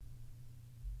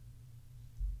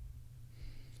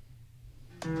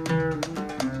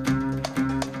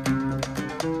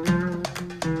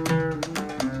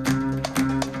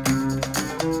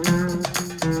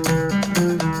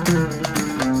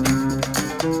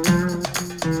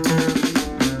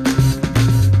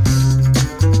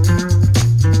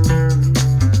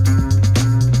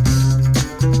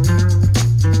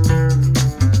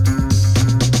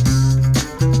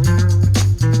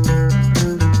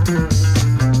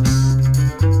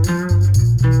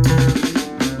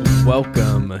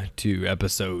Welcome to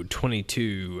episode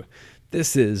 22.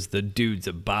 This is the Dudes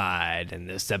Abide, and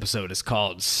this episode is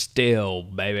called Still,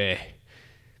 Baby.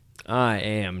 I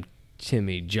am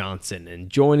Timmy Johnson, and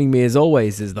joining me as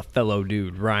always is the fellow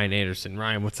dude, Ryan Anderson.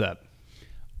 Ryan, what's up?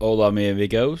 Hola, mi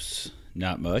amigos.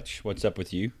 Not much. What's up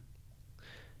with you?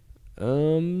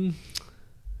 Not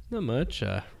much.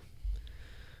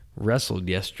 Wrestled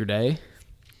yesterday.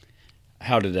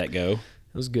 How did that go? It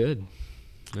was good.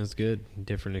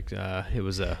 Different. It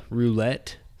was a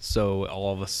roulette, so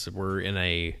all of us were in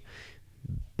a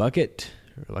bucket,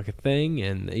 or like a thing,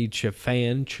 and each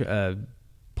fan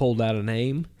pulled out a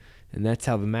name, and that's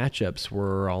how the matchups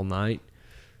were all night.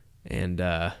 And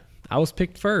I was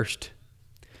picked first,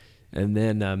 and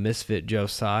then Misfit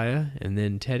Josiah, and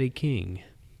then Teddy King.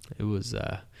 It was.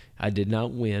 I did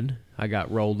not win. I got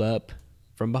rolled up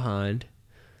from behind,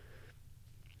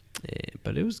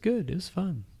 but it was good. It was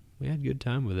fun. We had a good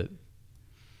time with it.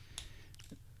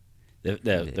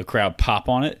 The crowd pop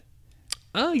on it?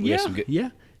 Oh, yeah.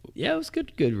 Yeah, it was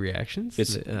good reactions.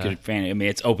 It's good fan. I mean,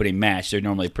 it's opening match. They're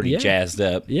normally pretty jazzed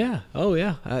up. Yeah. Oh,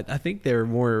 yeah. I think they're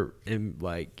more,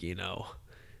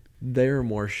 they're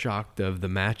more shocked of the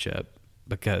matchup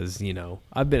because,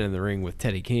 I've been in the ring with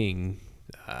Teddy King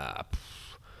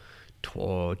 2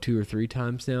 or 3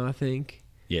 times now, I think.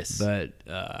 Yes. But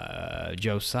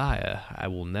Josiah, I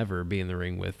will never be in the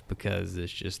ring with because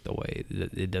it's just the way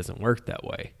it doesn't work that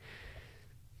way.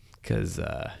 Because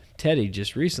Teddy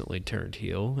just recently turned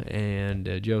heel, and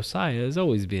Josiah has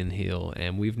always been heel,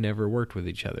 and we've never worked with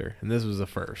each other. And this was the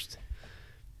first.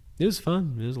 It was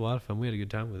fun. It was a lot of fun. We had a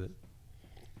good time with it.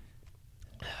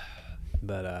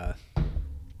 But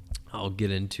I'll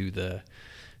get into the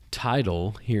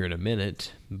title here in a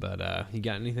minute. But you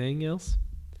got anything else?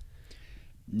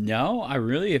 No, I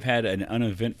really have had an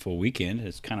uneventful weekend.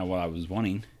 It's kind of what I was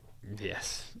wanting.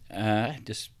 Yes.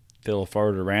 Just fiddle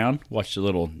farted around. Watched a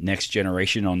little Next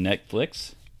Generation on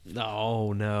Netflix.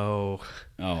 Oh, no.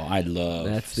 Oh, I love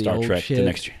That's the Star old Trek.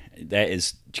 shit. That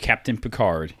is Captain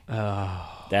Picard.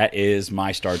 Oh. That is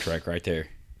my Star Trek right there.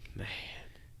 Man.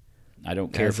 I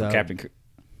don't care for Captain Kirk.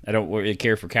 I don't really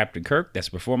care for Captain Kirk. That's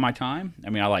before my time. I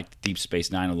mean, I like Deep Space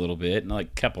Nine a little bit, and I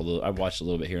like I watched a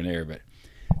little bit here and there, but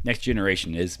Next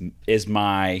Generation is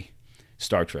my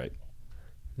Star Trek.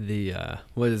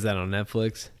 What is that on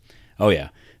Netflix? Oh yeah,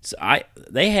 so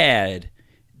they had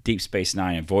Deep Space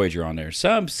Nine and Voyager on there.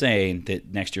 Some saying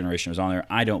that Next Generation was on there.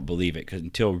 I don't believe it because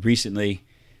until recently,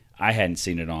 I hadn't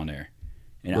seen it on there,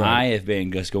 and Right. I have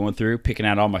been just going through, picking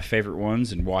out all my favorite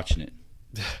ones and watching it.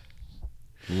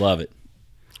 Love it.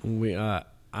 Right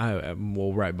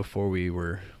before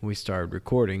we started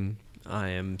recording, I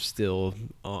am still.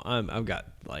 I've got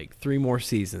like 3 more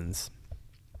seasons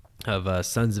of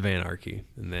Sons of Anarchy,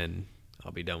 and then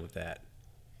I'll be done with that.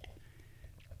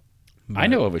 I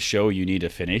know of a show you need to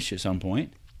finish at some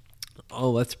point.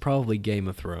 Oh, that's probably Game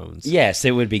of Thrones. Yes,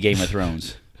 it would be Game of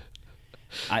Thrones.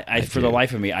 I for do. the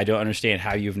life of me, I don't understand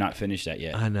how you've not finished that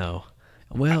yet. I know.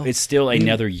 Well, It's still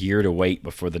another year to wait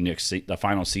before the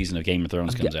final season of Game of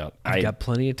Thrones comes out. I've got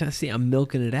plenty of time. See, I'm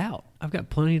milking it out. I've got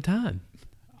plenty of time.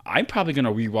 I'm probably going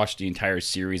to rewatch the entire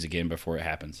series again before it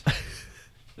happens.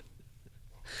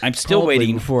 I'm still Probably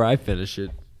waiting. before I finish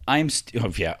it.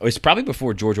 It's probably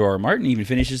before George R.R. Martin even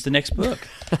finishes the next book.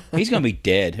 He's going to be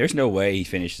dead. There's no way he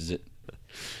finishes it.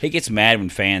 He gets mad when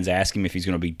fans ask him if he's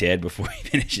going to be dead before he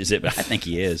finishes it, but I think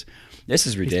he is. This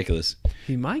is ridiculous.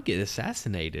 He might get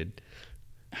assassinated.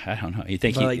 I don't know. You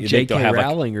think By, like you think they'll J.K. have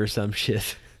Rowling or some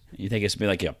shit. You think it's be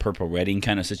like a Purple Wedding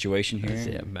kind of situation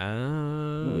here?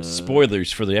 Yeah,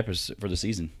 Spoilers for the episode for the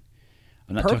season.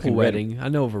 I'm not Purple talking Wedding. I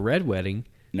know of a Red Wedding.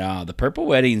 No, the Purple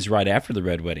Wedding's right after the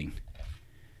Red Wedding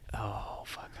Oh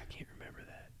fuck! I can't remember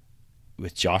that.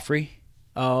 with Joffrey.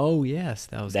 Oh yes,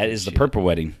 that That good is the shit. Purple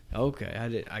Wedding.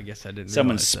 Okay, I guess I didn't.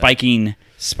 Someone's realize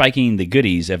spiking the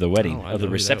goodies of the that. wedding, Oh, I of the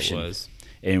know who that reception. was.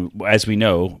 And as we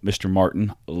know, Mr.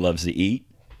 Martin loves to eat.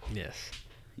 Yes,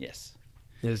 Yes.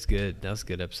 it was good. That was a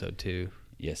good episode too.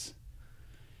 Yes.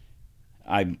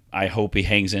 I hope he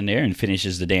hangs in there and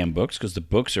finishes the damn books because the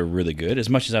books are really good. As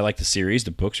much as I like the series,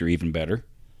 the books are even better.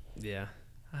 Yeah,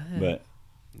 But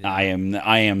I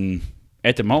am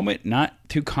at the moment not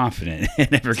too confident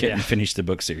in ever getting to finish the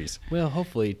book series. well,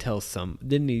 hopefully he tells some.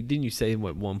 Didn't you say at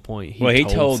one point? He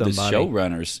told the somebody-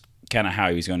 showrunners kind of how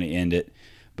he was going to end it,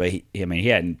 but he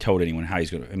hadn't told anyone how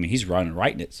he's going to. I mean, he's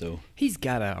writing it, so He's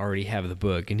got to already have the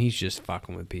book, and he's just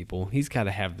fucking with people. He's got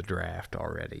to have the draft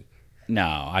already.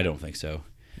 no, I don't think so.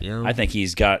 You know? I think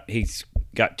he's got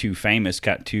too famous,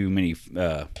 got too many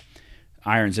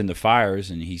irons in the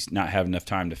fires, and he's not having enough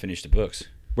time to finish the books.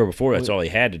 Where before, that's all he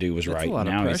had to do was That's write. a lot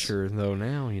now of pressure, though,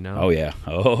 now, you know. Oh, yeah.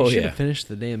 Oh, He should yeah. have finished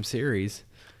the damn series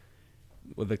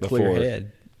with a clear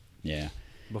head. Yeah.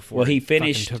 Before he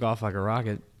finished. Took off like a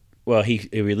rocket. Well, he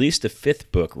released the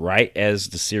 5th book right as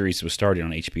the series was starting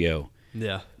on HBO.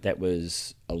 Yeah. That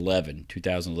was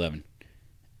 2011.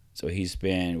 So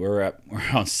we're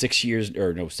on 6 years,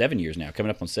 or no, 7 years now, coming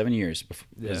up on 7 years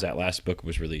because that last book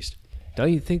was released.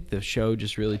 Don't you think the show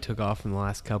just really took off in the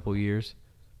last couple years?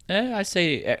 I'd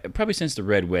say probably since the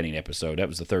Red Wedding episode. That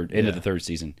was the end of the 3rd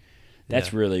season.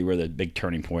 That's really where the big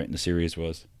turning point in the series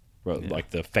was, like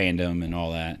the fandom and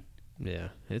all that. Yeah,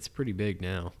 it's pretty big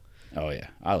now. Oh yeah,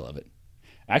 I love it.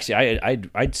 Actually,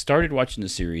 I'd started watching the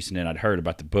series and then I'd heard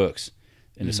about the books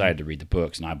and decided to read the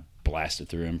books, and I blasted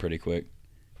through them pretty quick.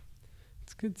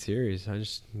 It's a good series. I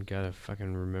just gotta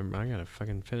fucking remember. I gotta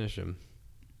fucking finish them.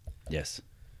 Yes,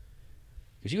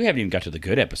 because you haven't even got to the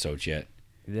good episodes yet.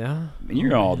 Yeah, and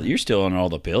you're still on all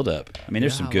the build up. I mean,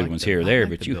 there's some good ones here or there,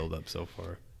 but you build up so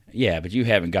far. Yeah, but you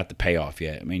haven't got the payoff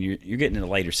yet. I mean, you're getting in the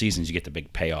later seasons, you get the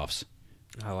big payoffs.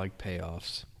 I like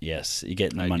payoffs. Yes, you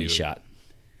get the money shot.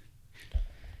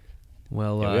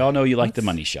 Well, we all know you like the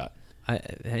money shot. I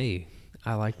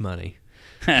like money.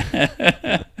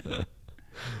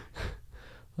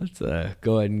 Let's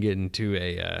go ahead and get into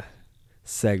a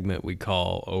segment we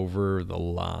call Over the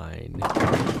Line.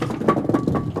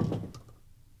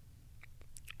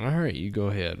 All right, you go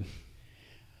ahead.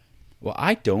 Well,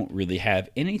 I don't really have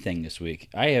anything this week.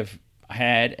 I have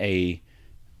had really,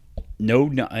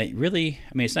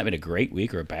 I mean, it's not been a great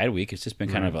week or a bad week. It's just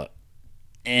been kind of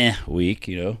a week,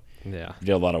 you know. Yeah.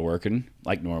 Did a lot of working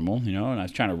like normal, you know, and I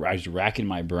was racking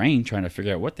my brain trying to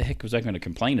figure out what the heck was I going to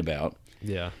complain about.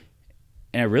 Yeah.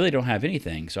 And I really don't have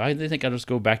anything. So I think I'll just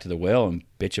go back to the well and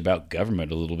bitch about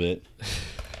government a little bit.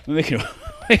 We can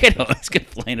always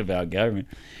complain about government.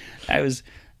 I was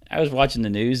watching the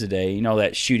news today. You know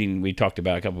that shooting we talked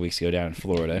about a couple weeks ago down in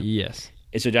Florida? Yes.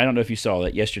 And so I don't know if you saw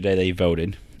that. Yesterday they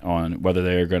voted on whether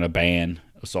they're going to ban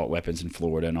assault weapons in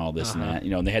Florida and all this and that.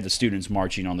 You know, and they had the students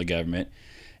marching on the government.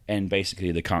 And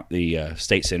basically the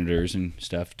state senators and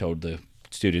stuff told the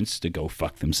students to go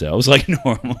fuck themselves like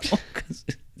normal because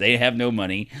they have no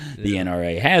money. Yeah. The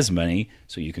NRA has money,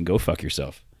 so you can go fuck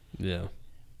yourself. Yeah.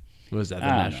 What was that, the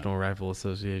National Rifle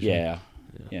Association?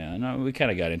 Yeah. No, we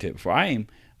kind of got into it before. I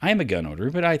am a gun owner,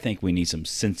 but I think we need some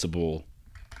sensible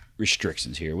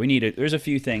restrictions here. There's a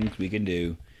few things we can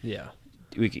do. Yeah.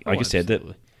 I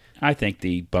said, I think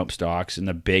the bump stocks and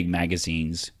the big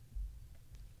magazines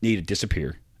need to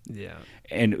disappear. Yeah.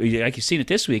 And like you've seen it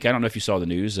this week, I don't know if you saw the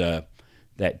news,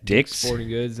 that Dick's Sporting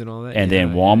Goods and all that. And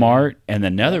then Walmart and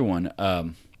another one, I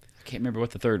can't remember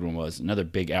what the third one was, another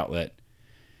big outlet,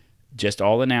 just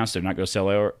all announced they're not going to sell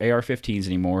AR-15s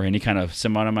anymore, any kind of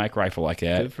semi-automatic rifle like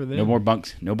that. Good for them. No more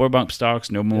bump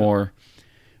stocks, no more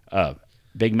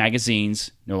big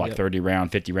magazines,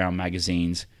 30-round, 50-round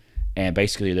magazines. And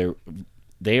basically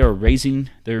they are raising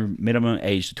their minimum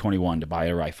age to 21 to buy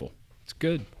a rifle. It's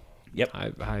good. Yep.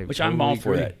 Which totally I'm all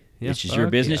for that. Yeah, it's just your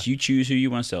business. Yeah. You choose who you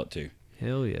want to sell it to.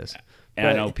 Hell yes. And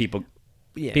I know people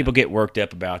get worked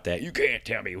up about that. You can't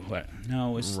tell me what.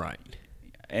 No, it's right.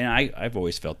 And I've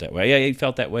always felt that way. I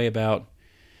felt that way about,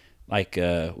 like,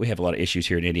 we have a lot of issues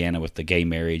here in Indiana with the gay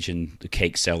marriage and the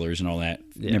cake sellers and all that.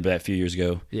 Yeah. Remember that a few years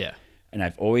ago? Yeah. And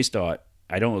I've always thought,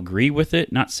 I don't agree with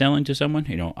it, not selling to someone.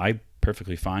 You know, I'm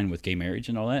perfectly fine with gay marriage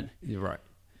and all that. You're right.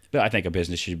 But I think a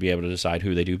business should be able to decide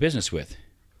who they do business with.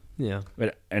 Yeah.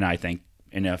 And I think,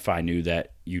 and if I knew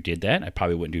that you did that, I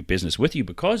probably wouldn't do business with you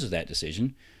because of that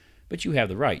decision. But you have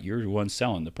the right. You're the one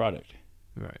selling the product.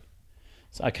 Right.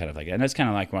 So I kind of like that. And that's kind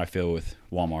of like what I feel with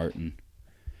Walmart and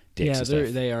Dick's and stuff.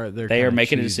 They are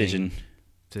making a decision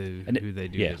to who they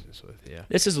do business with. Yeah.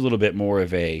 This is a little bit more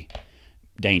of a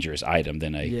dangerous item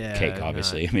than a cake,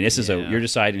 obviously. I mean, this is you're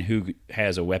deciding who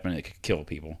has a weapon that could kill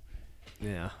people.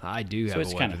 Yeah, I do have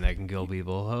a weapon that can kill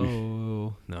people.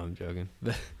 Oh, no, I'm joking.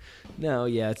 No,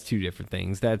 it's two different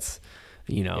things. That's,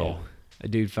 a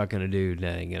dude fucking a dude,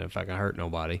 that ain't gonna fucking hurt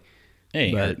nobody. It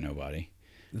ain't hurt nobody.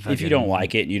 If you don't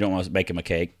like it and you don't want to bake him a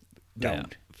cake, don't. Yeah.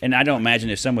 And I don't imagine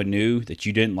if someone knew that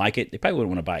you didn't like it, they probably wouldn't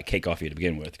want to buy a cake off you to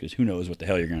begin with, because who knows what the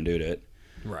hell you're going to do to it.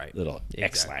 Right. Little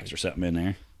X-lax or something in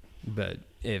there. But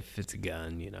if it's a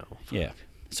gun, fuck. Yeah.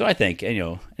 So I think,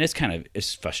 and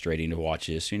it's frustrating to watch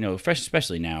this,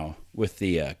 especially now with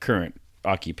the current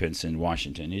occupants in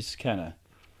Washington. It's kind of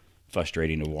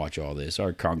frustrating to watch all this.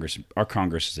 Our Congress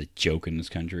is a joke in this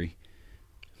country.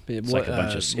 It's like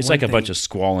a bunch of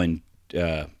squalling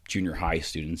junior high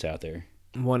students out there.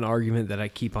 One argument that I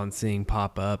keep on seeing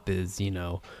pop up is,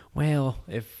 well,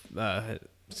 if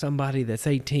somebody that's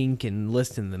 18 can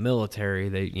enlist in the military,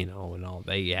 they, and all,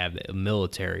 they have a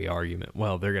military argument.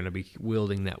 Well, they're going to be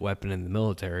wielding that weapon in the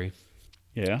military.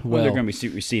 Yeah, well, they're going to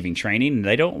be receiving training, and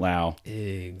they don't allow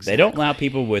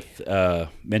people with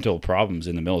mental problems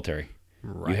in the military.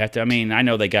 Right. You have to. I mean, I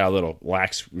know they got a little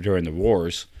lax during the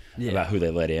wars about who they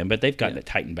let in, but they've gotten it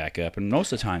tightened back up. And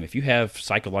most of the time, if you have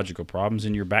psychological problems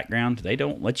in your background, they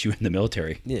don't let you in the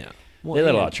military. Yeah, they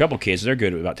let a lot of troubled kids. They're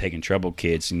good about taking troubled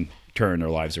kids and turning their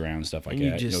lives around and stuff like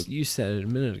that. You said it a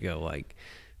minute ago, like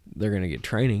they're going to get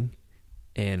training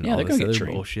and all they're this going to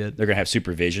get bullshit. They're going to have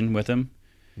supervision with them.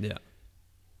 Yeah.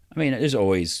 I mean, there's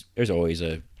always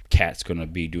a cat's going to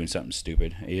be doing something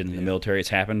stupid. In the military, it's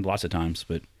happened lots of times,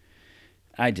 but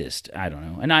I don't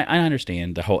know. And I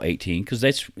understand the whole 18, because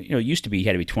that's, it used to be you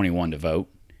had to be 21 to vote,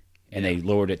 and they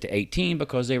lowered it to 18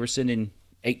 because they were sending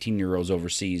 18-year-olds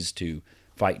overseas to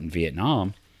fight in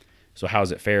Vietnam. So how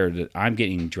is it fair that I'm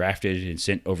getting drafted and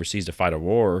sent overseas to fight a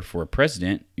war for a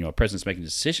president? A president's making a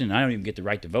decision, and I don't even get the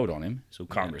right to vote on him. So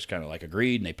Congress kind of like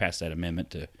agreed, and they passed that amendment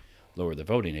to lower the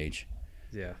voting age.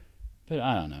 Yeah. But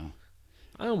I don't know.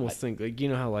 I almost think, like,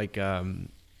 how, like,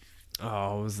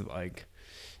 was it like,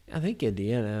 I think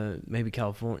Indiana, maybe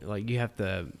California, like, you have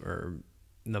to, or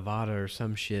Nevada or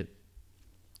some shit,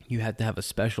 you have to have a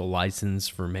special license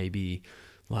for maybe,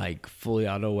 like, fully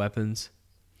auto weapons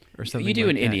or something. You do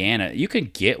like in Indiana. You can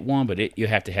get one, but you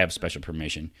have to have special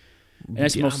permission. And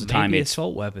that's most of the time. Maybe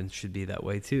assault weapons should be that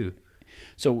way, too.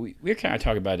 So we're kind of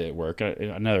talking about it at work.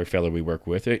 Another fellow we work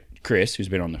with, Chris, who's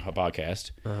been on the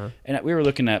podcast, and we were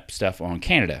looking up stuff on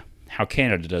Canada, how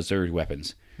Canada does their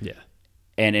weapons. Yeah.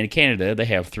 And in Canada, they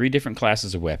have 3 different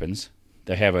classes of weapons.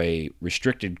 They have a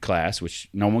restricted class, which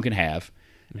no one can have,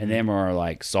 and them are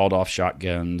like sawed-off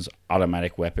shotguns,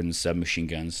 automatic weapons, submachine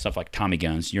guns, stuff like Tommy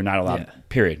guns. You're not allowed,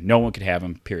 period. No one can have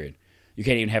them, period. You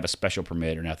can't even have a special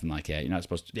permit or nothing like that. You're not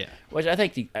supposed to. Yeah. Which I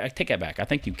take that back. I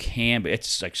think you can, but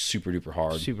it's like super duper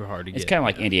hard. Super hard to get. It's kind of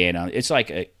like Indiana. It's like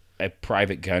a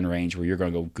private gun range where you're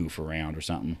going to go goof around or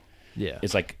something. Yeah.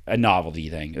 It's like a novelty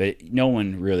thing. No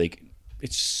one really.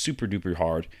 It's super duper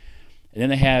hard. And then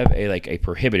they have a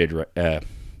prohibited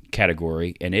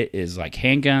category, and it is like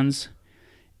handguns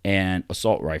and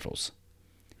assault rifles.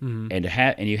 Mm-hmm.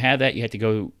 And you have that, you have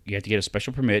to get a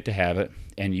special permit to have it,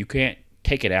 and you can't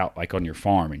take it out like on your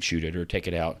farm and shoot it, or take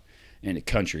it out in the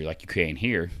country like you can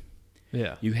here.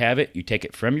 Yeah. You have it, you take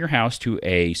it from your house to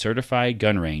a certified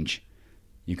gun range.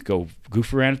 You could go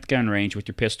goof around at the gun range with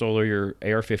your pistol or your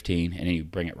AR-15, and then you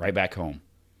bring it right back home.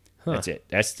 Huh. That's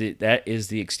it. That is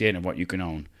the extent of what you can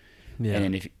own. Yeah.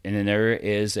 And then there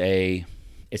is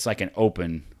it's like an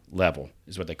open level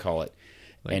is what they call it.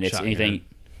 Like, and it's shotgun. Anything.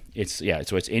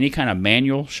 So it's any kind of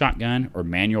manual shotgun or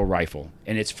manual rifle,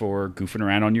 and it's for goofing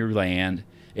around on your land.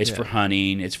 It's for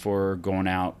hunting. It's for going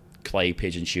out clay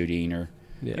pigeon shooting, or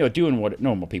doing what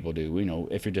normal people do.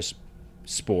 If you're just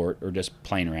sport or just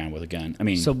playing around with a gun. I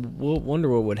mean, so we'll wonder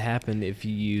what would happen if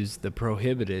you use the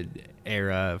prohibited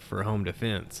era for home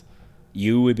defense.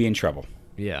 You would be in trouble.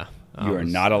 Yeah. You are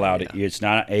not allowed. It's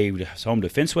not a home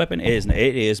defense weapon. It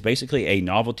is basically a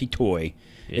novelty toy.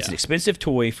 Yeah. It's an expensive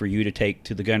toy for you to take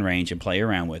to the gun range and play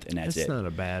around with, and that's it. It's not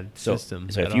a bad system.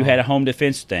 So if you had a home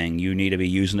defense thing, you need to be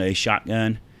using a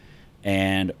shotgun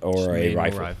or a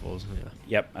rifle. Rifles, yeah.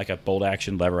 Yep, like a bolt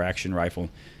action, lever action rifle.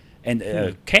 And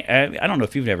I don't know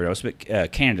if you've ever noticed,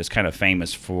 but Canada's kind of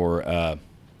famous for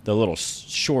the little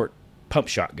short pump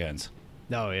shotguns.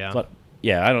 Oh yeah. But,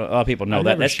 a lot of people know I've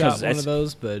that. Never shot one of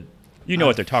those, but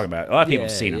what they're talking about. A lot of people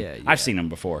have seen them. Yeah. I've seen them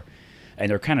before, and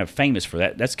they're kind of famous for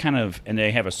that. That's kind of, and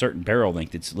they have a certain barrel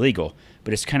length that's legal,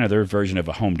 but it's kind of their version of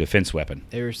a home defense weapon.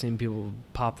 Ever seen people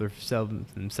pop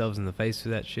themselves in the face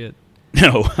with that shit?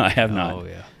 No, I have not. Oh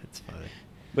yeah, it's funny.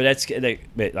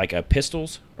 But like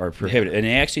pistols are prohibited,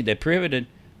 and the prohibited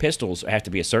pistols have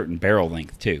to be a certain barrel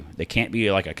length too. They can't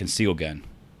be like a concealed gun.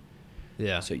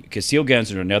 Yeah. So concealed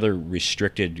guns are another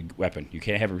restricted weapon. You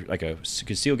can't have like a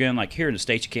concealed gun. Like here in the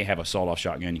States, you can't have a sawed-off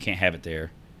shotgun. You can't have it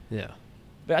there. Yeah.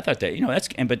 But I thought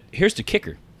that, but here's the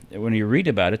kicker. When you read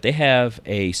about it, they have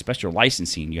a special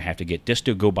licensing you have to get just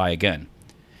to go buy a gun.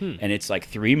 And it's like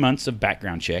 3 months of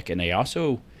background check. And they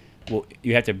also,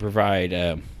 you have to provide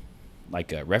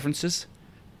references.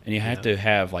 And you have to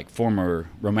have like former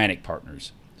romantic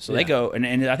partners. So they go,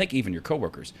 and I think even your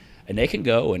coworkers. And they can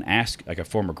go and ask like a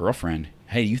former girlfriend,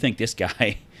 hey, you think this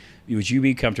guy, would you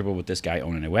be comfortable with this guy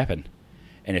owning a weapon?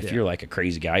 And if you're like a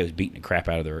crazy guy who's beating the crap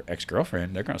out of their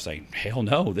ex-girlfriend, they're going to say, hell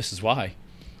no, this is why.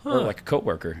 Or like a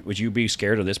coworker, would you be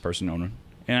scared of this person owning?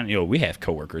 And, we have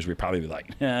coworkers. We'd probably be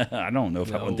like, I don't know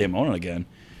if I want them owning a gun.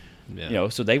 Yeah.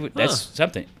 So they would, that's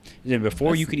something. Then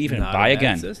before you could even buy a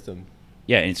gun. System.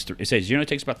 Yeah, and it says it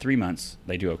takes about 3 months.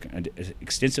 They do an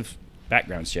extensive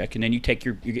background check, and then you get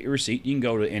your receipt. You can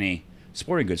go to any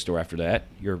sporting goods store after that,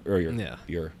 your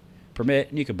permit,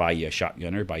 and you can buy you a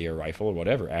shotgun or buy you a rifle or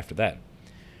whatever after that.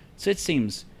 So it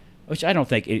seems, which I don't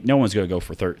think no one's going to go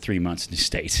for 3 months in the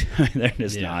States. They're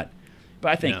just not. But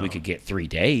I think we could get 3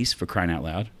 days, for crying out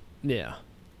loud. Yeah.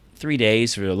 3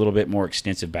 days for a little bit more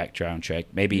extensive background check.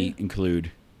 Maybe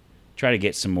try to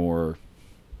get some more,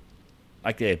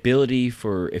 like the ability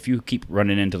for, if you keep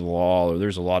running into the law or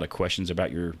there's a lot of questions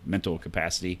about your mental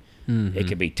capacity, it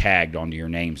can be tagged onto your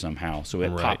name somehow. So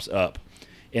it pops up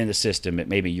in the system that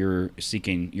maybe you're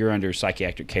under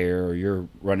psychiatric care or you're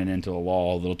running into the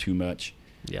law a little too much.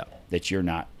 Yeah. That you're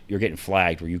getting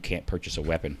flagged where you can't purchase a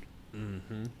weapon.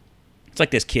 Mm-hmm. It's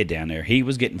like this kid down there. He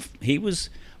was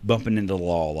bumping into the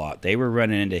law a lot. They were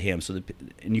running into him.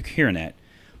 And you're hearing that.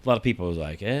 A lot of people was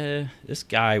like, this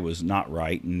guy was not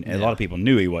right. And a lot of people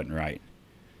knew he wasn't right.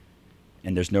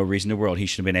 And there's no reason in the world he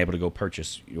should have been able to go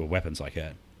purchase weapons like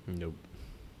that. Nope.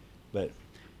 But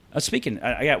speaking,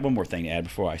 I got one more thing to add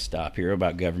before I stop here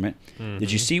about government. Mm-hmm.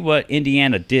 Did you see what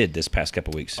Indiana did this past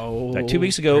couple weeks? Like 2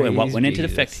 weeks ago, and what went into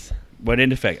effect? Went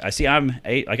into effect. I see.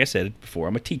 Like I said before,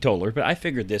 I'm a teetotaler, but I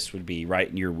figured this would be right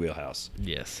in your wheelhouse.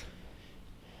 Yes.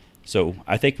 So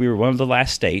I think we were one of the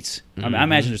last states. Mm-hmm. I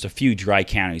imagine there's a few dry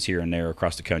counties here and there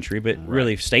across the country, but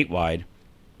really statewide,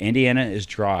 Indiana is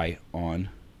dry on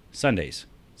Sundays.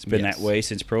 It's been that way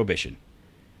since Prohibition.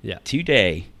 Yeah.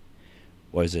 Today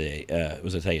was the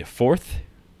 4th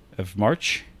of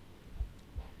March,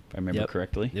 if I remember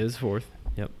correctly. It was 4th.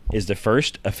 Yep. Is the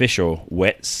first official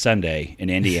wet Sunday in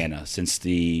Indiana since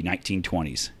the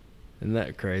 1920s. Isn't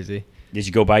that crazy? Did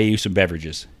you go buy you some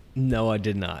beverages? No, I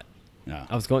did not. No.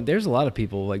 I was going. There's a lot of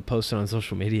people like posting on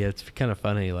social media. It's kind of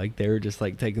funny. Like they were just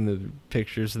like taking the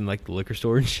pictures in like the liquor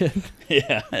store and shit.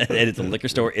 Yeah, and the liquor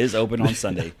store is open on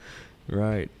Sunday.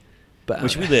 Right. But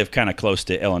which we live kind of close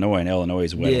to Illinois, and Illinois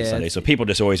is wet on Sunday, so people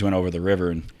just always went over the river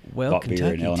and bought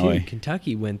beer in Illinois. Too.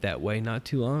 Kentucky went that way not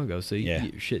too long ago, so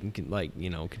you shouldn't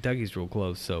Kentucky's real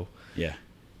close. So yeah,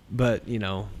 but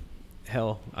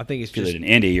hell, I think it's if you just live in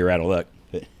Indy, you're out of luck.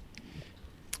 But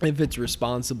if it's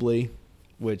responsibly,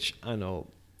 which I know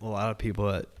a lot of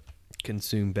people that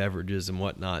consume beverages and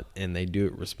whatnot, and they do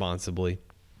it responsibly,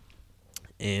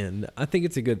 and I think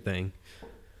it's a good thing.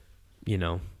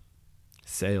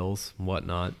 Sales and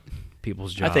whatnot,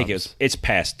 people's jobs. I think it's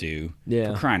past due.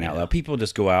 Yeah, for crying out loud, people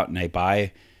just go out and they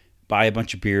buy a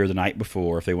bunch of beer the night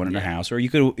before if they want in their house, or you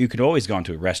could always go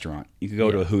into a restaurant. You could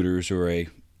go to a Hooters or a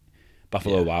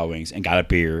Buffalo Wild Wings and got a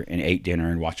beer and ate dinner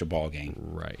and watch a ball game.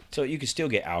 Right. So you could still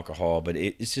get alcohol, but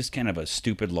it's just kind of a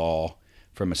stupid law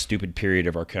from a stupid period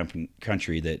of our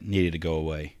country that needed to go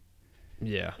away.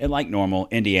 Yeah. And like normal,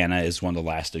 Indiana is one of the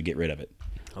last to get rid of it.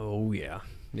 Oh yeah.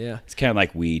 Yeah. It's kind of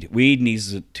like weed. Weed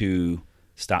needs to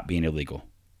stop being illegal.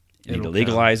 You need to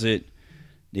legalize it.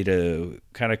 Need to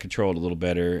kind of control it a little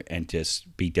better and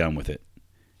just be done with it.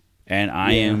 And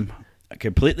I am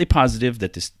completely positive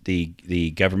that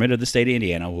the government of the state of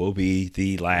Indiana will be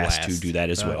the last to do that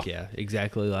as well. Yeah,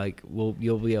 exactly. Like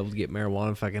you'll be able to get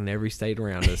marijuana fucking every state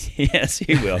around us. Yes,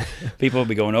 you will. People will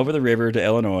be going over the river to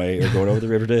Illinois or going over the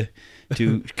river to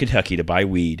Kentucky to buy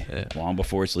weed long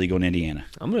before it's legal in Indiana.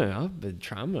 I'm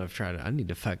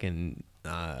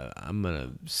gonna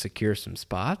secure some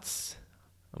spots.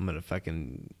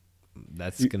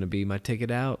 That's gonna be my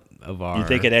ticket out of our. You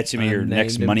think that's gonna be your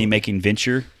next money making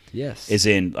venture? Yes. Is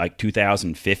in like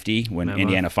 2050 when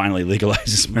Indiana finally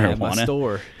legalizes marijuana. My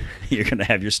store. You're gonna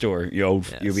have your store. You'll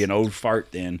be an old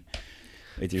fart then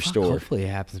with your store. Hopefully it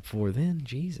happens before then.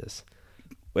 Jesus.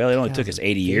 Well, it only took us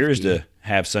 80 years to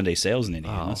have Sunday sales in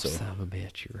Indiana. Oh, son of a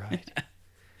bitch, you're right.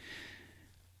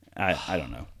 I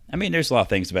don't know. I mean, there's a lot of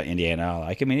things about Indiana I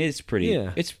like. I mean, it's pretty.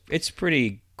 Yeah. It's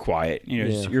pretty quiet.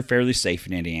 You're fairly safe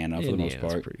in Indiana for the most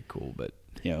part. It's pretty cool, but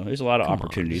there's a lot of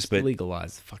opportunities. But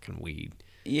legalize the fucking weed.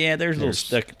 Yeah, there's a little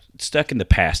stuck in the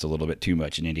past a little bit too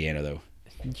much in Indiana, though.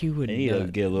 You would need to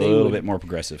get a little bit more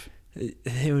progressive.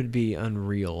 It would be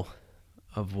unreal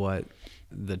of what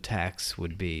the tax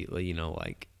would be.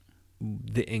 Like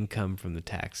the income from the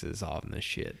taxes on this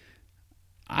shit.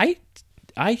 I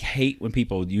hate when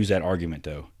people use that argument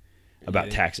though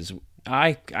about taxes.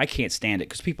 I can't stand it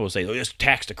because people say, "Oh, just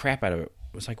tax the crap out of it."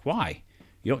 It's like, why?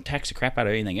 You don't tax the crap out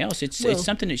of anything else. It's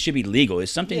something that should be legal.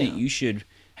 It's something that you should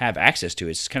have access to.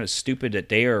 It's kind of stupid that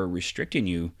they are restricting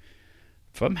you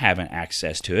from having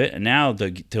access to it, and now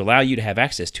to allow you to have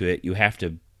access to it, you have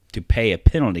to pay a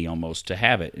penalty almost to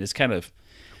have it. And it's kind of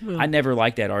I never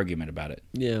liked that argument about it.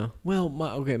 Yeah. Well,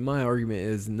 my argument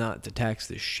is not to tax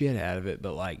the shit out of it,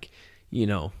 but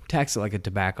tax it like a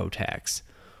tobacco tax,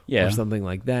 or something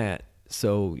like that.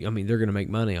 So, I mean, they're going to make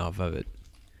money off of it.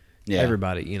 Yeah.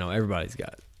 Everybody's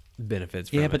got benefits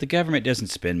from it. Yeah, but the government doesn't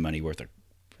spend money worth of.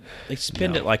 They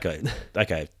spend it like a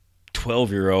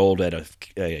 12-year-old at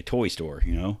a toy store,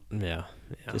 Yeah.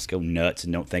 Just go nuts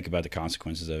and don't think about the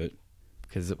consequences of it.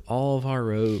 Because all of our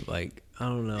road, like, I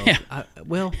don't know. Yeah.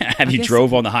 Have you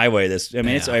drove on the highway? It's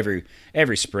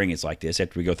every spring it's like this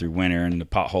after we go through winter and the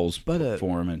potholes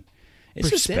form, and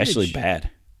it's especially bad.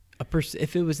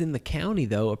 If it was in the county,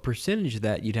 though, a percentage of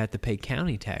that you'd have to pay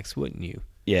county tax, wouldn't you?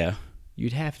 Yeah.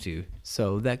 You'd have to.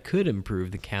 So that could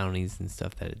improve the counties and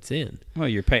stuff that it's in. Well,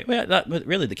 you're paying. Well, but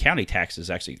really, the county tax is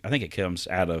actually, I think it comes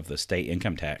out of the state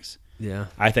income tax. Yeah.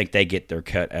 I think they get their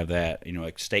cut of that.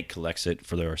 Like state collects it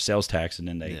for their sales tax, and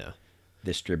then they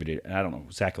distribute it. And I don't know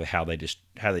exactly how they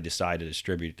decide to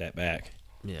distribute that back.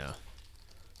 Yeah.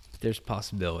 There's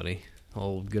possibility.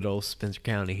 Good old Spencer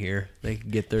County here. They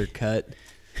could get their cut.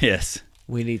 Yes.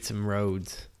 We need some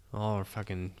roads.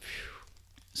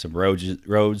 Some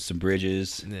roads, some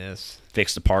bridges. Yes.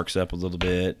 Fix the parks up a little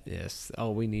bit. Yes.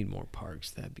 Oh, we need more parks.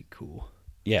 That'd be cool.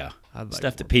 Yeah.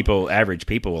 Stuff that average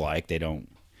people like, they don't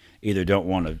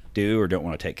want to do or don't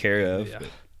want to take care of. Yeah.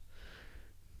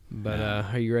 But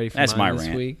are you ready for mine this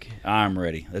week? I'm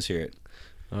ready. Let's hear it.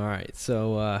 All right.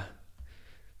 So,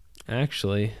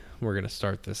 actually, we're going to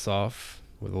start this off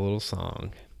with a little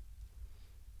song.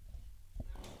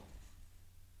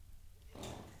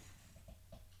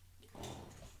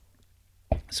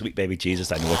 Sweet baby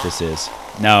Jesus, I know what this is.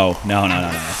 No.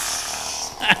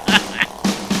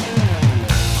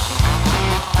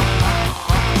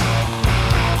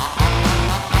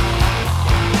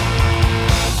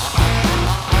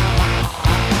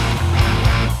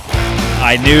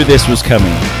 I knew this was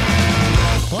coming.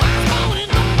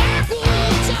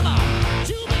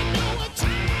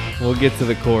 We'll get to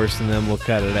the chorus and then we'll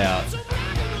cut it out.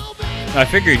 I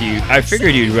figured you'd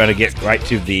want to get right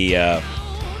to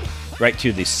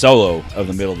the solo of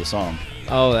the middle of the song.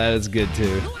 Oh, that is good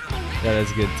too.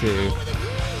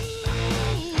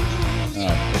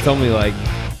 It's only like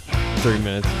 3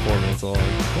 minutes, 4 minutes long.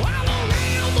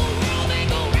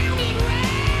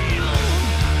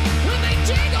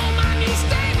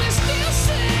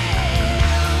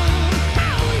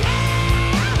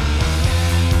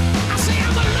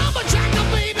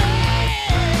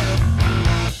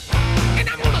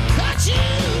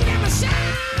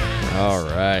 All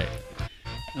right.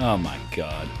 Oh my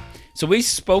God! So we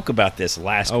spoke about this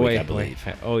last week, I believe.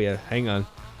 Oh yeah, hang on.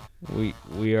 We're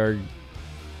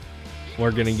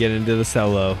gonna get into the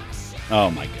solo. Oh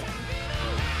my God!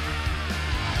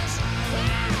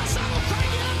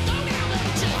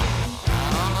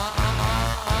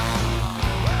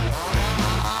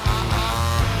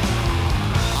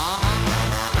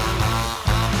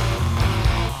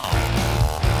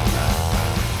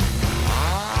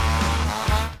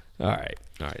 All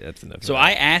right, that's enough. So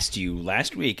I asked you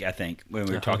last week, I think, when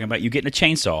we were talking about you getting a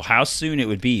chainsaw, how soon it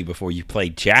would be before you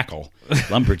played Jackal,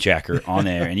 Lumberjacker on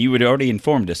there, and you had already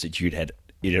informed us that you'd had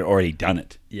already done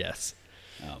it. Yes.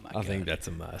 Oh my God. I think that's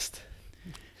a must.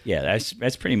 Yeah,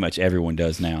 that's pretty much everyone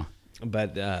does now.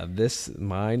 But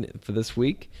mine for this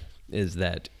week is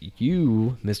that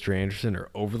you, Mr. Anderson, are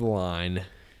over the line.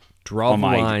 Draw the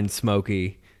line,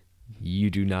 Smokey.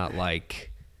 You do not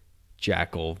like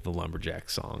Jackal, the Lumberjack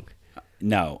song.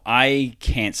 No, I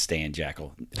can't stand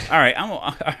Jackal. All right,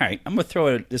 I'm gonna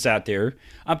throw this out there.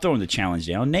 I'm throwing the challenge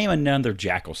down. Name another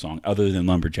Jackal song other than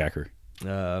Lumberjacker.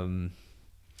 Oh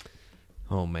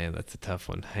man, that's a tough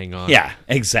one. Hang on. Yeah,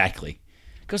 exactly.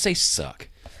 Because they suck.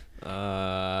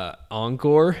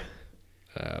 Encore.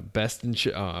 Best in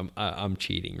I'm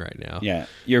cheating right now. Yeah,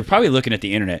 you're probably looking at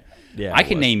the internet. Yeah, I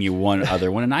can name you one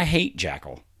other one, and I hate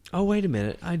Jackal. Oh wait a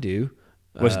minute, I do.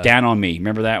 Was Down on Me?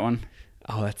 Remember that one?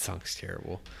 Oh, that song's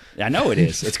terrible. I know it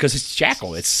is. It's because it's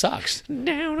Jackal. It sucks.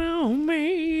 Down on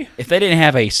me. If they didn't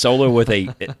have a solo with a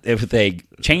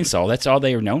chainsaw, that's all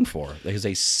they were known for because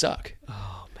they suck.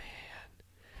 Oh man,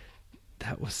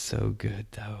 that was so good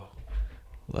though.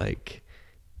 Like,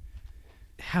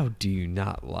 how do you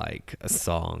not like a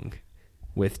song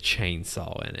with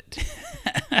chainsaw in it?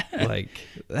 Like,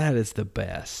 that is the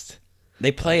best.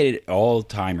 They played it all the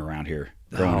time around here.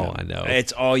 Oh, I know.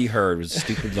 It's all you heard was a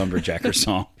stupid Lumberjacker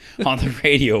song on the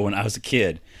radio when I was a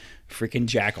kid. Freaking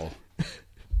Jackal.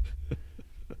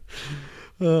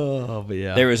 Oh, but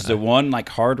yeah. There was the one like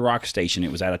hard rock station.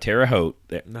 It was out of Terre Haute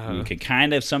that you could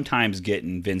kind of sometimes get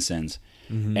in Vincennes,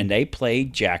 and they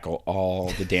played Jackal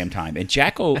all the damn time. And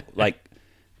Jackal, like,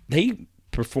 they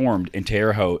performed in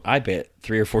Terre Haute, I bet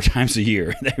 3 or 4 times a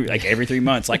year, like every 3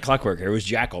 months, like clockwork. There was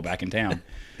Jackal back in town.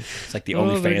 It's like the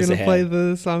only fans they had. They're gonna play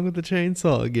the song with the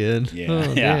chainsaw again. Yeah,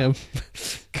 oh, damn.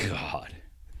 God.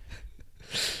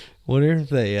 Wonder if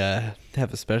they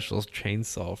have a special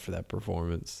chainsaw for that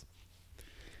performance.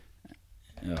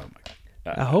 Oh my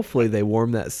God. Hopefully they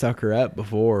warm that sucker up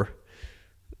before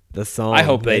the song. I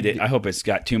hope they did. I hope it's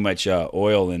got too much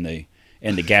oil in the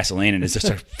gasoline and it's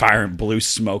just firing blue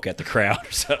smoke at the crowd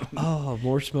or something. Oh,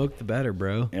 more smoke the better,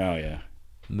 bro. Oh yeah.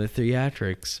 The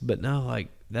theatrics, but no, like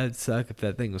that'd suck if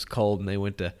that thing was cold and they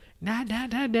went to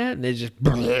and they just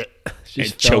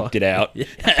it choked it out.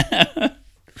 Yeah.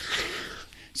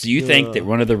 So you think that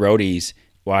one of the roadies,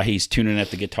 while he's tuning up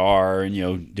the guitar and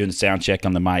doing the sound check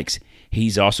on the mics,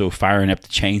 he's also firing up the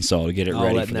chainsaw to get it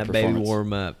ready for the that performance? baby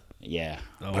warm up. Yeah.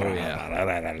 Oh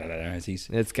yeah.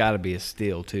 It's got to be a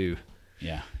steel too.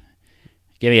 Yeah.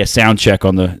 Give me a sound check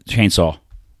on the chainsaw.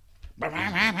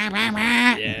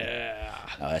 Yeah.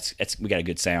 Oh, we got a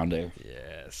good sound there.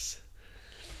 Yes.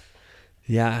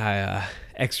 Yeah, I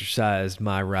exercised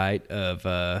my right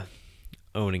of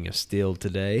owning a steel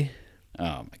today.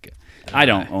 Oh my God. I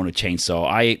don't own a chainsaw.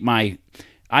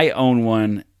 I own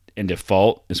one in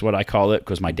default is what I call it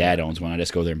because my dad owns one. I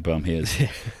just go there and bum his.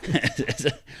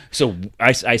 So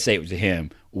I say it to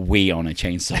him, we own a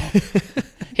chainsaw.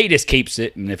 He just keeps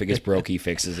it, and if it gets broke, he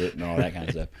fixes it and all that kind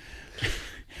of stuff.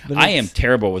 I am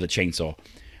terrible with a chainsaw.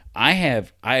 I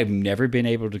have never been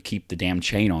able to keep the damn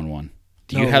chain on one.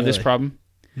 Do you have this problem?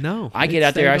 No. I get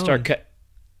out there, I start cut.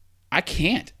 I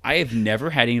can't. I have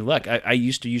never had any luck. I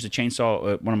used to use a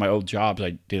chainsaw at one of my old jobs.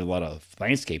 I did a lot of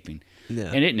landscaping,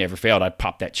 and it never failed. I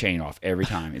popped that chain off every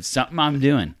time. It's something I'm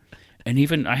doing. And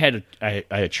even I had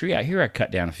a tree out here I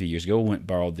cut down a few years ago. Went and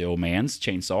borrowed the old man's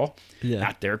chainsaw. Yeah.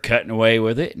 Out there cutting away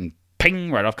with it, and ping,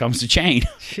 right off comes the chain.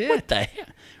 Shit. What the hell?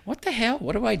 What the hell?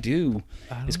 What do I do?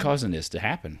 Is causing this to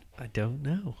happen? I don't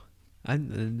know.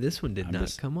 This one did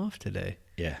not come off today.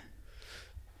 Yeah.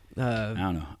 I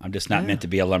don't know. I'm just not meant to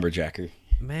be a lumberjacker.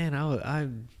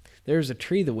 Man, there's a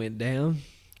tree that went down.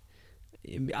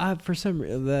 For some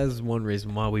reason, that's one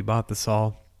reason why we bought the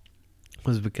saw,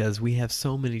 was because we have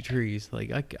so many trees.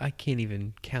 Like I can't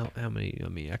even count how many. I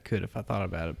mean, I could if I thought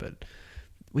about it, but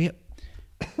we have.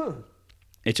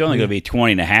 It's only going to be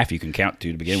 20 and a half you can count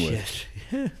to begin with.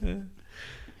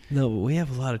 No, but we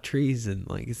have a lot of trees, and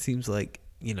like it seems like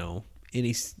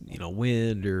any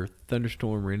wind or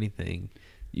thunderstorm or anything,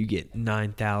 you get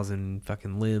 9,000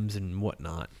 fucking limbs and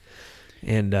whatnot.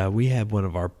 And we had one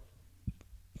of our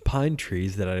pine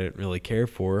trees that I didn't really care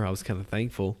for. I was kind of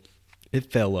thankful.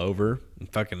 It fell over and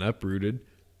fucking uprooted.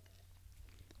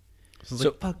 So I was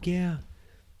like, fuck yeah.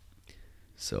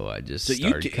 So I just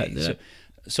started cutting it up.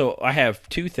 So I have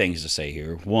two things to say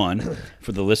here. One,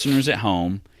 for the listeners at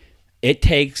home, it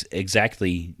takes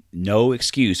exactly no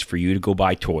excuse for you to go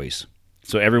buy toys.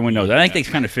 So everyone knows. I think they've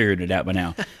kind of figured it out by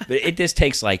now. But it just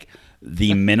takes like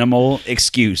the minimal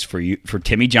excuse for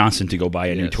Timmy Johnson to go buy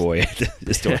a new toy at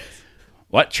the store.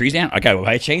 What? Trees down? I got to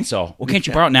buy a chainsaw. Well, can't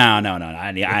you borrow? No.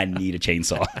 I need a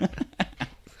chainsaw.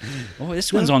 Oh,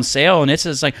 this one's on sale, and it's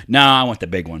just like, no, I want the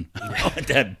big one. I want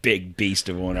that big beast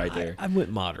of one right there. I went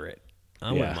moderate.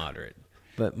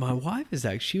 But my wife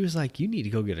she was like, you need to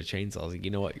go get a chainsaw. I was like,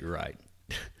 you know what? You're right.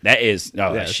 That is,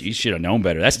 you should have known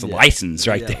better. That's the license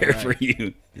right there for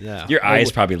you. Yeah. Your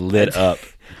eyes probably lit up.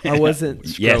 I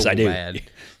wasn't Yes, I do. Mad.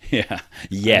 Yeah.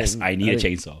 Yes, I need a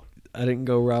chainsaw. I didn't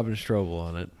go Robin Strobel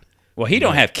on it. Well, he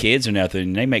don't have kids or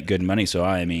nothing. They make good money, so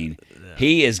I mean,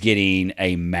 he is getting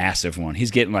a massive one.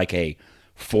 He's getting like a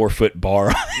 4-foot bar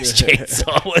on his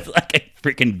chainsaw with like a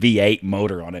freaking V8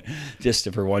 motor on it,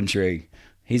 just for one tree.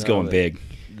 He's going big.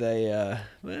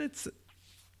 This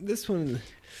one,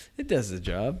 it does the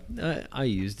job. I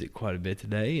used it quite a bit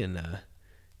today, and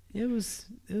it was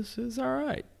all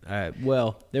right.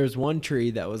 Well, there was one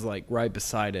tree that was like right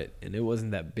beside it, and it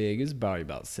wasn't that big. It was probably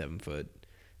about 7 foot.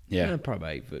 Yeah, probably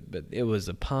 8 foot, but it was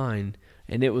a pine,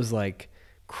 and it was like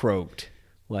croaked,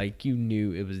 like you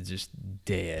knew it was just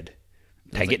dead.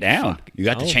 Take it down. Fuck. You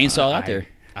got the chainsaw out there.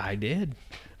 I did.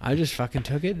 I just fucking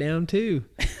took it down too.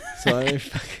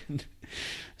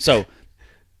 So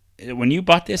when you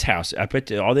bought this house, I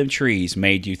bet all them trees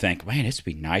made you think, man, this would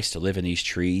be nice to live in these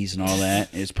trees and all that.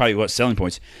 It's probably what selling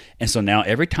points. And so now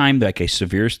every time like a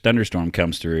severe thunderstorm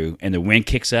comes through and the wind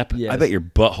kicks up, I bet your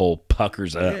butthole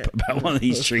puckers up about one of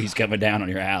these trees coming down on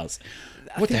your house.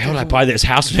 What the hell did I buy this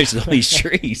house next to all these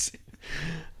trees?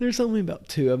 There's only about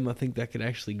 2 of them I think that could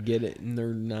actually get it, and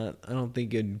they're not. I don't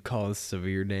think it'd cause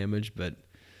severe damage, but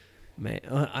man,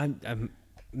 I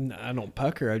don't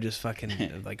pucker. I just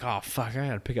fucking like, oh fuck, I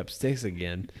gotta pick up sticks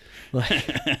again. Like,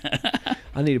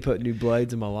 I need to put new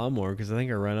blades in my lawnmower because I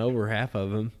think I run over half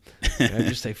of them. I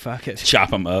just say fuck it.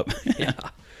 Chop them up. Yeah.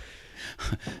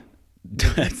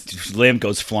 Limb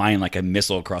goes flying like a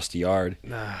missile across the yard.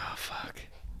 Ah, fuck.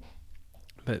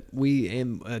 But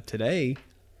today,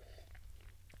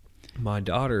 my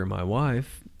daughter and my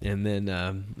wife, and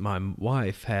then my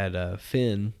wife had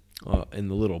Finn in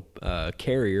the little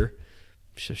carrier,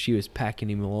 so she was packing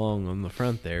him along on the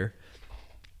front there,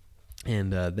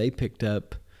 and they picked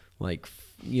up like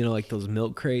those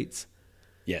milk crates.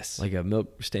 Yes. Like a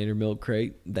standard milk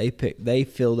crate. They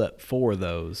filled up 4 of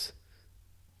those.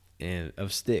 And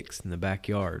of sticks in the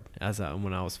backyard.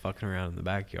 When I was fucking around in the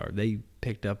backyard, they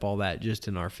picked up all that just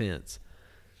in our fence.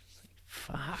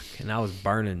 Fuck, and I was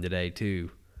burning today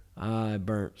too. I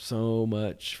burnt so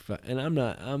much, and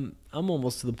I'm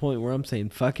almost to the point where I'm saying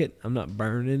fuck it. I'm not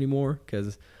burning anymore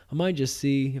because I might just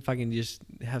see if I can just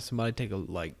have somebody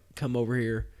come over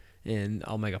here and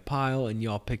I'll make a pile and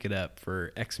y'all pick it up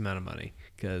for X amount of money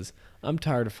because I'm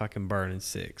tired of fucking burning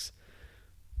 6.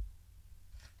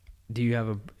 Do you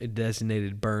have a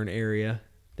designated burn area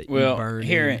that you burn?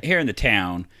 Here in the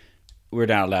town, we're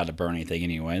not allowed to burn anything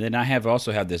anyway. And then I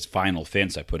also have this vinyl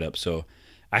fence I put up, so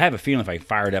I have a feeling if I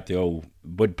fired up the old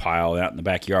wood pile out in the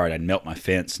backyard, I'd melt my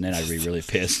fence, and then I'd be really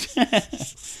pissed.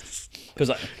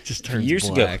 Because just turns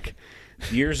black.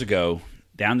 Years ago,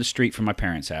 down the street from my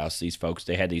parents' house, these folks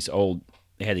they had these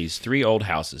 3 old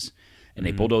houses, and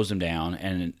they bulldozed them down,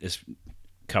 and this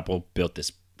couple built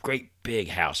this great big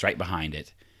house right behind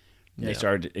it. Yeah.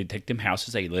 They take them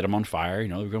houses, they lit them on fire,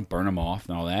 they were going to burn them off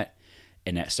and all that.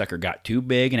 And that sucker got too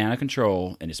big and out of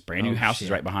control, and this brand new house is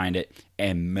right behind it,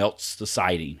 and melts the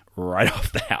siding right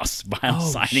off the house. Vinyl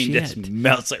siding just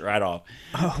melts it right off.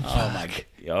 Oh my God.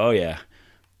 Oh, yeah.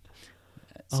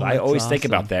 So I always think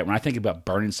about that. When I think about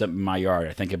burning something in my yard,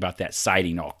 I think about that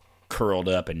siding all curled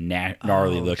up and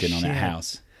gnarly looking on that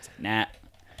house. Nah.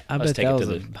 I bet that was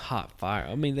a hot fire.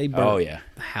 I mean, they burned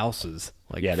houses.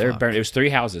 They were burned. It was 3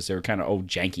 houses. They were kind of old,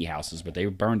 janky houses, but they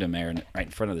burned them there right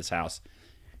in front of this house.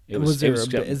 Was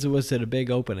it a big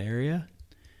open area?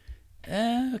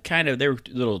 Kind of. They were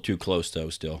a little too close, though,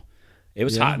 still. It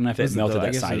was hot enough it melted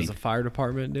that siding. Was the fire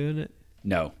department doing it?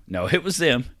 No, it was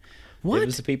them. What? It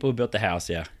was the people who built the house,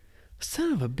 yeah.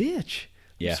 Son of a bitch.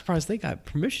 Yeah. I'm surprised they got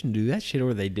permission to do that shit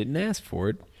or they didn't ask for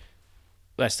it.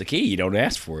 That's the key. You don't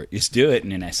ask for it. You just do it,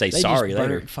 and then I say sorry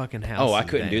later. Fucking houses I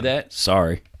couldn't do that?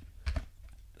 Sorry.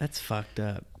 That's fucked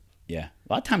up. Yeah.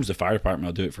 A lot of times the fire department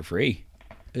will do it for free.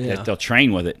 Yeah. They'll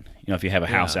train with it. If you have a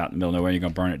house out in the middle of nowhere and you're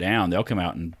going to burn it down, they'll come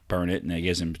out and burn it, and it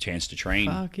gives them a chance to train.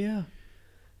 Fuck yeah.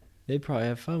 They'd probably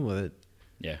have fun with it.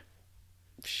 Yeah.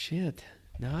 Shit.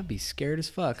 No, I'd be scared as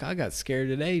fuck. I got scared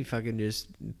today fucking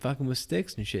with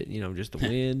sticks and shit, just the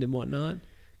wind and whatnot.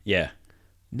 Yeah.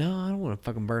 No, I don't want to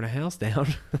fucking burn a house down.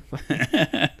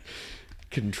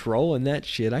 Controlling that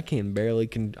shit, I can barely.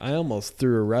 I almost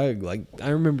threw a rug. I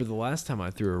remember the last time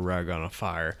I threw a rug on a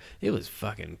fire. It was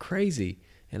fucking crazy,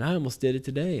 and I almost did it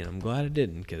today, and I'm glad I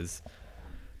didn't because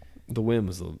the wind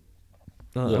was a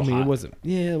little hot. It wasn't.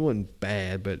 Yeah, it wasn't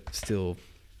bad, but still,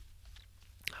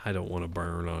 I don't want to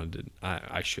burn on it.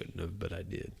 I shouldn't have, but I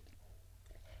did.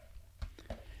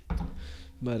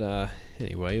 But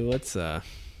anyway, let's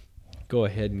go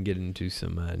ahead and get into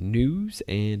some news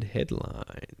and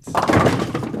headlines.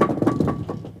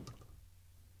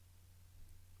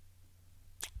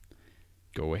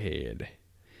 Go ahead.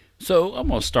 So I'm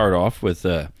going to start off with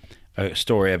a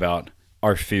story about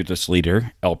our fearless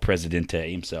leader, El Presidente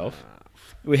himself.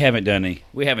 We haven't done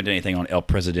anything on El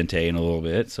Presidente in a little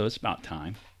bit, so it's about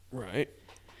time. Right. It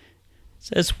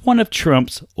says one of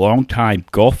Trump's longtime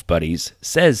golf buddies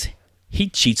says he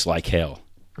cheats like hell.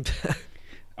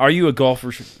 Are you a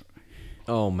golfer?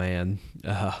 Oh, man.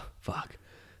 Fuck.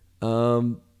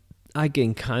 I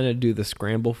can kind of do the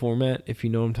scramble format, if you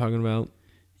know what I'm talking about.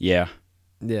 Yeah.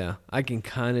 Yeah, I can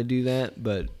kind of do that,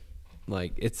 but,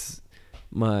 it's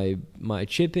my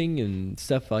chipping and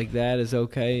stuff like that is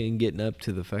okay and getting up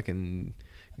to the fucking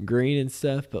green and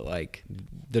stuff, but,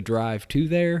 the drive to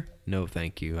there, no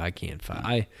thank you. I can't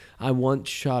find. I once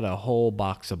shot a whole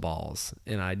box of balls,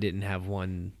 and I didn't have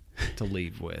one to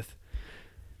leave with.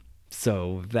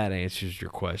 So that answers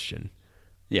your question.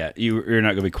 Yeah, you're not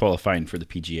going to be qualifying for the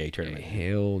PGA tournament.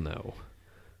 Hell no.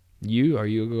 Are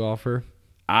you a golfer?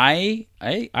 I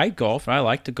golf. I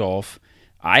like to golf.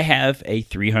 I have a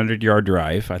 300-yard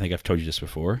drive. I think I've told you this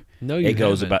before. No, you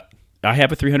haven't. I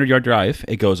have a 300-yard drive.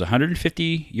 It goes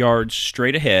 150 yards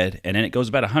straight ahead, and then it goes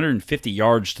about 150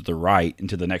 yards to the right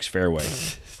into the next fairway.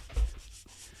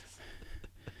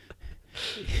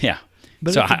 Yeah.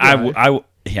 But so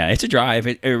yeah, it's a drive.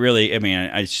 It really. I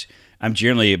mean, I'm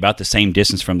generally about the same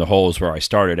distance from the holes where I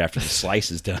started after the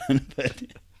slice is done. But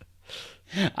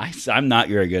I'm not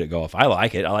very good at golf. I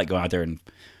like it. I like going out there and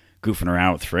goofing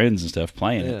around with friends and stuff,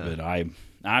 playing it. But I'm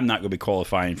not going to be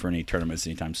qualifying for any tournaments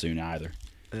anytime soon either.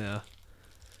 Yeah.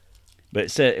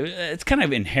 But it's kind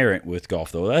of inherent with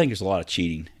golf, though. I think there's a lot of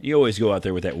cheating. You always go out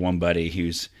there with that one buddy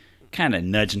who's kind of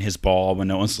nudging his ball when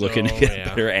no one's looking to get a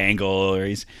better angle, or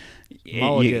he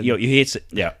hits it.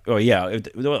 Yeah. Oh, yeah.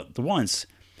 The once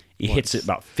he hits it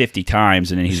about 50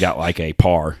 times, and then he's got like a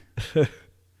par.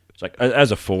 It's like,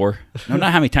 as a 4. No,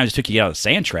 not how many times it took you to get out of the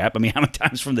sand trap. I mean, how many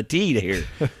times from the tee to here?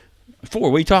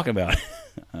 4, what are you talking about?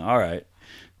 All right.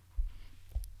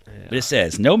 Yeah. But it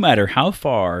says, no matter how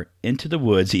far into the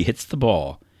woods he hits the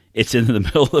ball, it's in the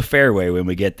middle of the fairway when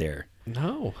we get there.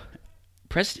 No.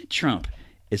 President Trump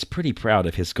is pretty proud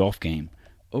of his golf game.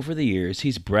 Over the years,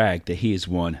 he's bragged that he has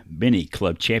won many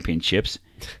club championships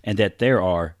and that there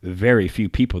are very few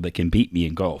people that can beat me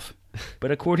in golf.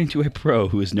 But according to a pro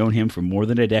who has known him for more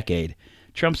than a decade,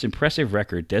 Trump's impressive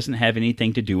record doesn't have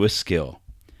anything to do with skill.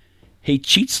 He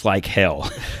cheats like hell.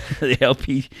 The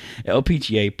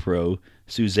LPGA pro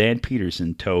Suzanne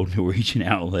Peterson told Norwegian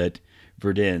outlet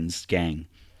Verdens Gang,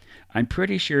 I'm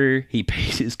pretty sure he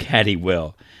pays his caddy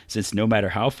well, since no matter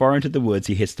how far into the woods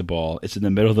he hits the ball, it's in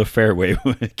the middle of the fairway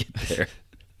when we get there.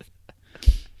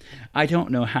 I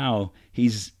don't know how he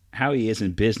is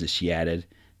in business, she added.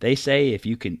 They say if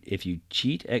you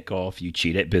cheat at golf, you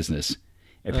cheat at business.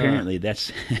 Apparently,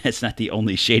 that's not the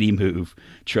only shady move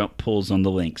Trump pulls on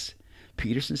the links.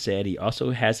 Peterson said he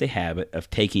also has a habit of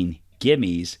taking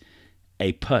gimmies,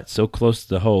 a putt so close to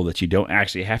the hole that you don't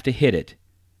actually have to hit it,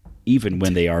 even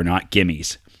when they are not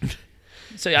gimmies.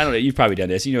 So I don't know. You've probably done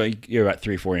this. You're about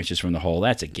 3-4 inches from the hole.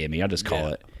 That's a gimme. I'll just call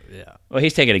it. Yeah. Well,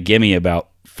 he's taking a gimme about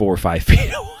 4 or 5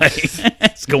 feet away.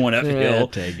 It's going uphill. Yeah,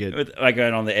 take it. Like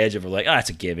going on the edge of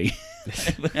that's a gimme.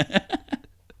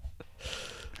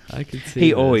 I can see.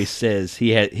 He always says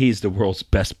he's the world's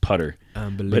best putter.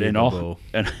 Unbelievable.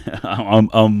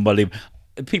 Unbelievable.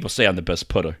 People say I'm the best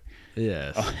putter.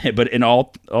 Yes. But in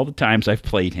all the times I've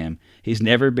played him, he's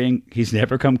never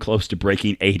come close to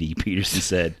breaking 80, Peterson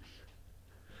said.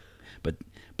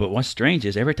 But what's strange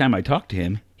is every time I talk to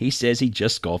him, he says he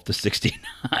just golfed the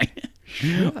 69.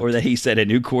 Or that he set a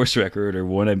new course record or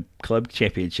won a club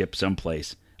championship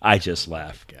someplace. I just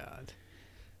laugh. God.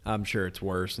 I'm sure it's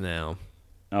worse now.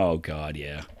 Oh, God,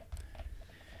 yeah.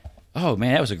 Oh,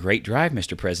 man, that was a great drive,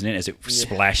 Mr. President, as it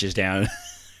splashes down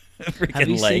a freaking Have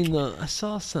you lake. seen I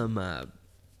saw some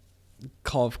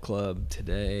golf club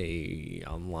today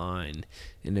online,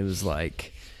 and it was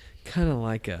like kind of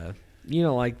like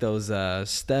like those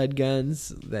stud guns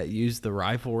that use the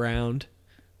rifle round.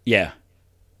 Yeah.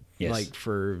 Yes. Like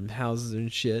for houses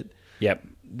and shit. Yep.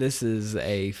 This is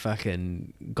a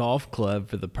fucking golf club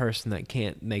for the person that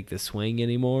can't make the swing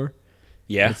anymore.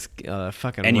 Yeah. It's a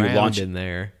fucking and you round launch in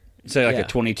there. So like a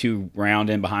 22 round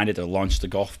in behind it to launch the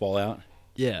golf ball out?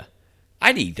 Yeah.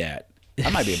 I need that. I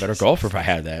might be a better golfer if I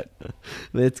had that.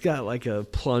 It's got like a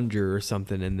plunger or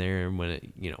something in there, and when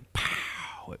it,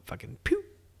 pow, it fucking pew.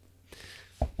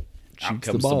 Shoots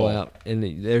the ball out.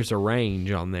 And there's a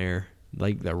range on there,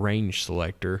 like the range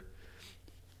selector.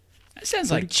 That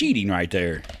sounds like cheating right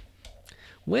there.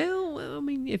 Well, I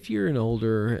mean, if you're an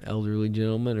elderly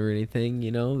gentleman or anything,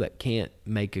 that can't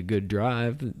make a good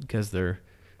drive because they're,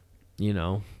 they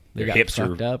their got hips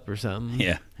fucked up or something.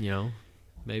 Yeah.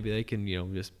 Maybe they can,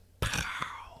 just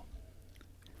pow,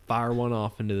 fire one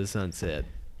off into the sunset.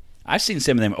 I've seen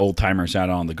some of them old timers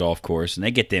out on the golf course, and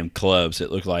they get them clubs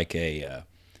that look like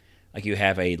like you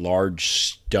have a large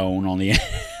stone on the end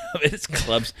of its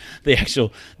clubs.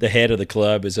 The head of the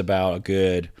club is about a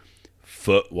good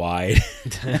foot wide.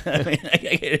 I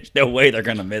mean, there's no way they're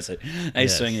going to miss it. They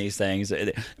swing these things.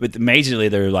 But majorly,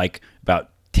 they're like about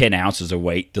 10 ounces of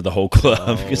weight to the whole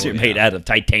club because they're made out of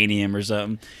titanium or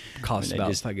something. Costs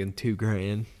about fucking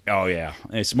 $2,000. Oh, yeah.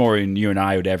 It's more than you and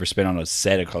I would ever spend on a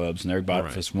set of clubs, and they're bought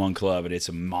for this one club, and it's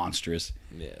a monstrous.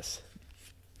 Yes.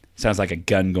 Sounds like a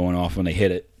gun going off when they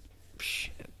hit it.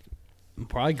 Shit.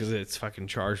 Probably because it's fucking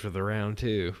charged with a round,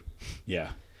 too.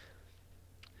 Yeah.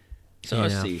 So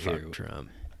let's see fuck here. Trump.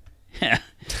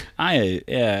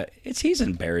 He's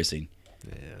embarrassing.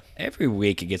 Yeah. Every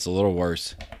week it gets a little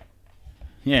worse.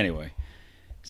 Yeah, anyway.